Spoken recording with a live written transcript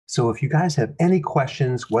So if you guys have any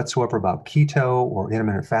questions whatsoever about keto or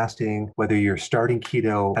intermittent fasting, whether you're starting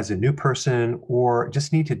keto as a new person or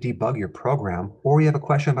just need to debug your program, or you have a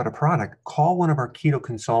question about a product, call one of our keto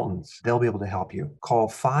consultants. They'll be able to help you. Call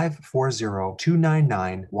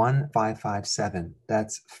 540-299-1557.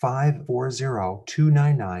 That's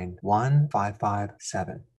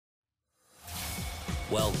 540-299-1557.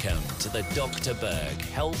 Welcome to the Dr. Berg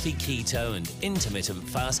Healthy Keto and Intermittent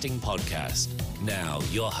Fasting Podcast. Now,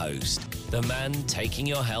 your host, the man taking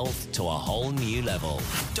your health to a whole new level,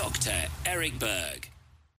 Dr. Eric Berg.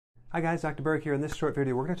 Hi guys, Dr. Berg here. In this short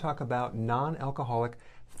video, we're going to talk about non-alcoholic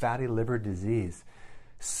fatty liver disease.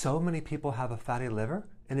 So many people have a fatty liver,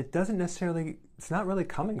 and it's not really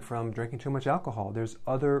coming from drinking too much alcohol. There's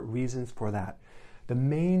other reasons for that. The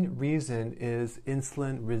main reason is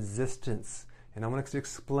insulin resistance. And I'm going to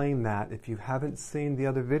explain that. If you haven't seen the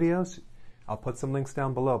other videos, I'll put some links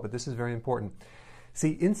down below, but this is very important.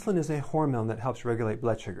 See, insulin is a hormone that helps regulate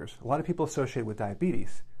blood sugars. A lot of people associate it with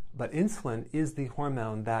diabetes, but insulin is the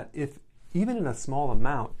hormone that, if even in a small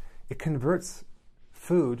amount, it converts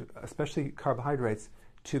food, especially carbohydrates,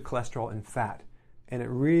 to cholesterol and fat. And it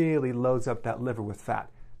really loads up that liver with fat.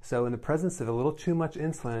 So in the presence of a little too much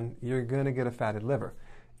insulin, you're going to get a fatty liver.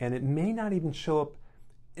 And it may not even show up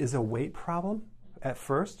is a weight problem at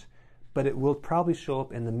first, but it will probably show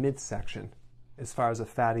up in the midsection as far as a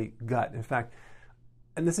fatty gut. In fact,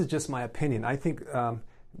 and this is just my opinion, I think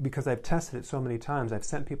because I've tested it so many times, I've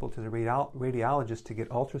sent people to the radiologist to get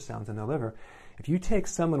ultrasounds in their liver. If you take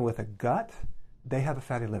someone with a gut, they have a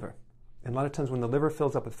fatty liver. And a lot of times when the liver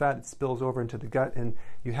fills up with fat, it spills over into the gut, and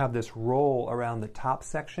you have this roll around the top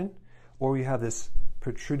section, or you have this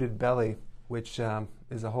protruded belly, which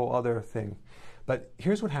is a whole other thing. But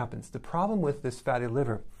here's what happens. The problem with this fatty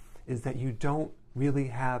liver is that you don't really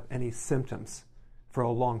have any symptoms for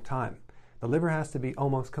a long time. The liver has to be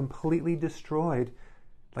almost completely destroyed,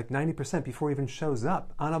 like 90%, before it even shows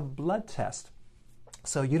up on a blood test.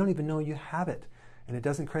 So you don't even know you have it, and it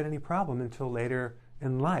doesn't create any problem until later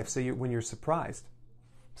in life, so when you're surprised.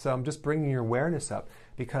 So I'm just bringing your awareness up,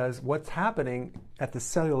 because what's happening at the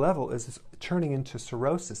cellular level is it's turning into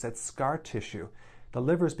cirrhosis. That's scar tissue. The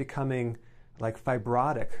liver is becoming like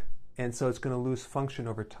fibrotic, and so it's going to lose function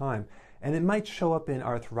over time. And it might show up in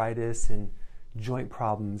arthritis and joint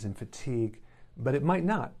problems and fatigue, but it might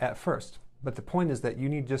not at first. But the point is that you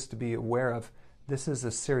need just to be aware of this is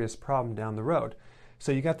a serious problem down the road.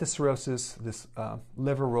 So you got the cirrhosis, this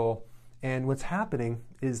liver roll, and what's happening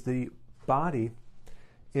is the body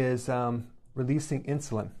is releasing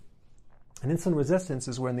insulin. And insulin resistance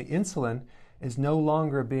is when the insulin is no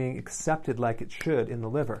longer being accepted like it should in the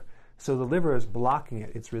liver. So the liver is blocking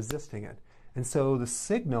it, it's resisting it. And so the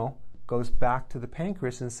signal goes back to the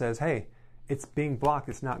pancreas and says, hey, it's being blocked,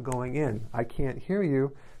 it's not going in. I can't hear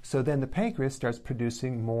you. So then the pancreas starts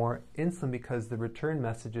producing more insulin because the return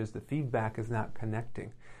messages, the feedback is not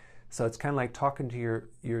connecting. So it's kind of like talking to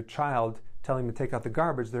your child, telling them to take out the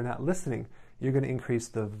garbage, they're not listening. You're going to increase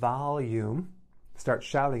the volume, start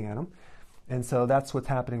shouting at them. And so that's what's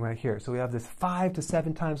happening right here. So we have this 5 to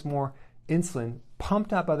 7 times more insulin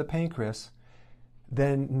pumped out by the pancreas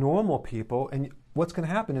than normal people. And what's going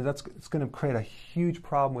to happen is it's going to create a huge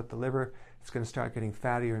problem with the liver. It's going to start getting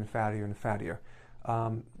fattier and fattier and fattier.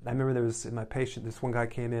 I remember there was, in my patient, this one guy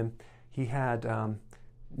came in, he had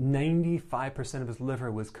 95% of his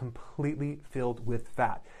liver was completely filled with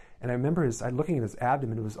fat. And I remember looking at his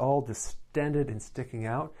abdomen, it was all distended and sticking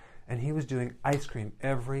out, and he was doing ice cream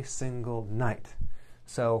every single night.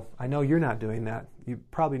 So I know you're not doing that. You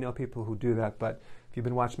probably know people who do that, but if you've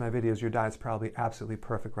been watching my videos, your diet's probably absolutely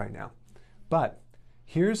perfect right now. But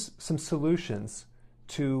here's some solutions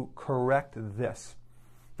to correct this.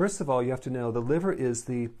 First of all, you have to know the liver is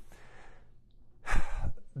one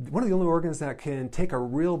of the only organs that can take a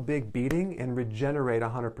real big beating and regenerate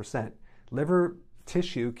 100%. Liver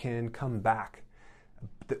tissue can come back.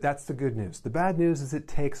 That's the good news. The bad news is it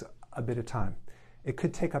takes a bit of time. It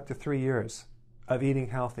could take up to 3 years of eating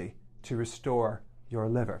healthy to restore your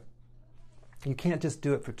liver. You can't just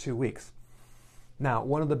do it for 2 weeks. Now,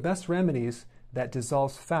 one of the best remedies that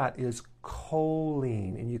dissolves fat is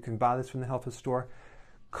choline, and you can buy this from the health food store.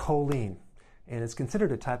 Choline, and it's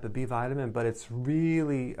considered a type of B vitamin, but it's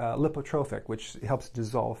really lipotrophic, which helps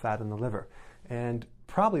dissolve fat in the liver. And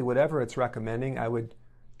probably whatever it's recommending, I would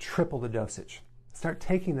triple the dosage. Start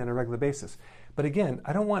taking that on a regular basis. But again,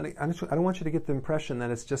 I don't want you to get the impression that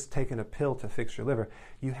it's just taking a pill to fix your liver.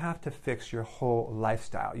 You have to fix your whole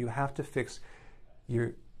lifestyle. You have to fix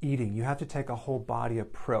your eating. You have to take a whole body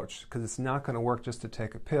approach, because it's not going to work just to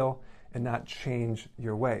take a pill and not change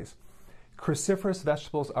your ways. Cruciferous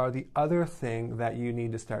vegetables are the other thing that you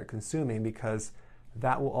need to start consuming because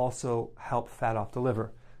that will also help fat off the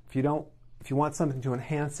liver. If you want something to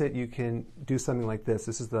enhance it, you can do something like this.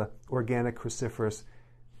 This is the organic cruciferous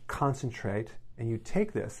concentrate, and you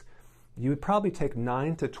take this. You would probably take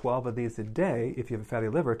 9 to 12 of these a day if you have a fatty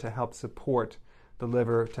liver to help support the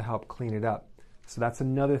liver, to help clean it up. So that's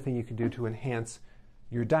another thing you can do to enhance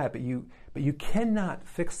your diet. But you cannot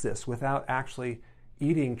fix this without actually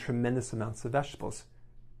eating tremendous amounts of vegetables.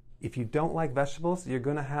 If you don't like vegetables, you're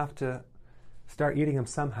going to have to start eating them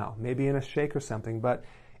somehow, maybe in a shake or something, but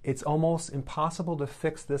it's almost impossible to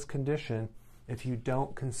fix this condition if you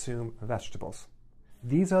don't consume vegetables.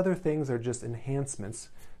 These other things are just enhancements.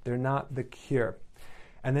 They're not the cure.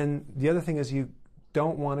 And then the other thing is you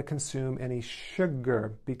don't want to consume any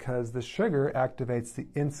sugar because the sugar activates the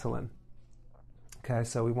insulin. Okay,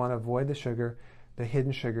 so we want to avoid the sugar, the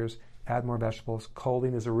hidden sugars, add more vegetables.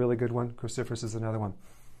 Choline is a really good one. Cruciferous is another one.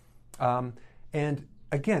 And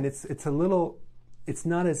again, it's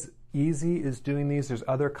not as easy as doing these. There's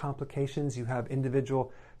other complications. You have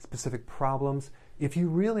individual specific problems. If you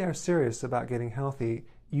really are serious about getting healthy,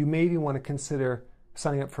 you maybe want to consider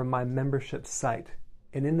signing up for my membership site.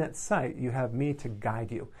 And in that site, you have me to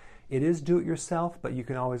guide you. It is do-it-yourself, but you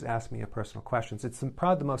can always ask me personal questions. It's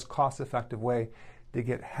probably the most cost-effective way to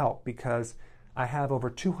get help because I have over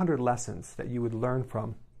 200 lessons that you would learn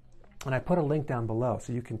from. And I put a link down below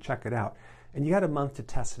so you can check it out. And you got a month to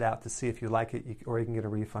test it out to see if you like it, or you can get a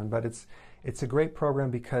refund. But it's a great program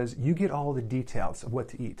because you get all the details of what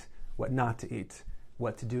to eat, what not to eat,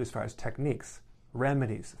 what to do as far as techniques,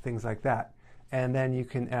 remedies, things like that. And then you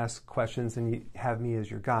can ask questions and you have me as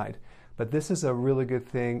your guide. But this is a really good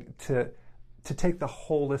thing to take the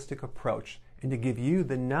holistic approach and to give you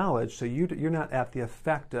the knowledge so you're not at the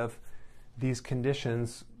effect of these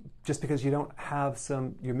conditions just because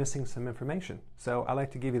you're missing some information. So I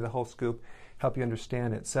like to give you the whole scoop, help you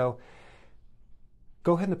understand it. So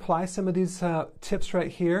go ahead and apply some of these tips right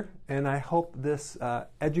here, and I hope this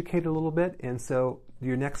educated a little bit. And so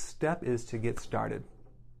your next step is to get started.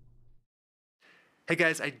 Hey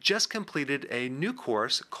guys, I just completed a new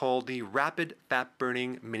course called the Rapid Fat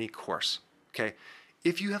Burning Mini Course. Okay,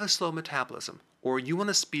 if you have a slow metabolism or you want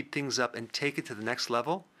to speed things up and take it to the next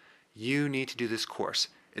level, you need to do this course.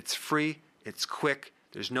 It's free, it's quick,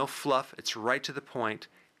 there's no fluff, it's right to the point.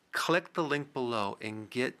 Click the link below and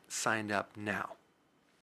get signed up now.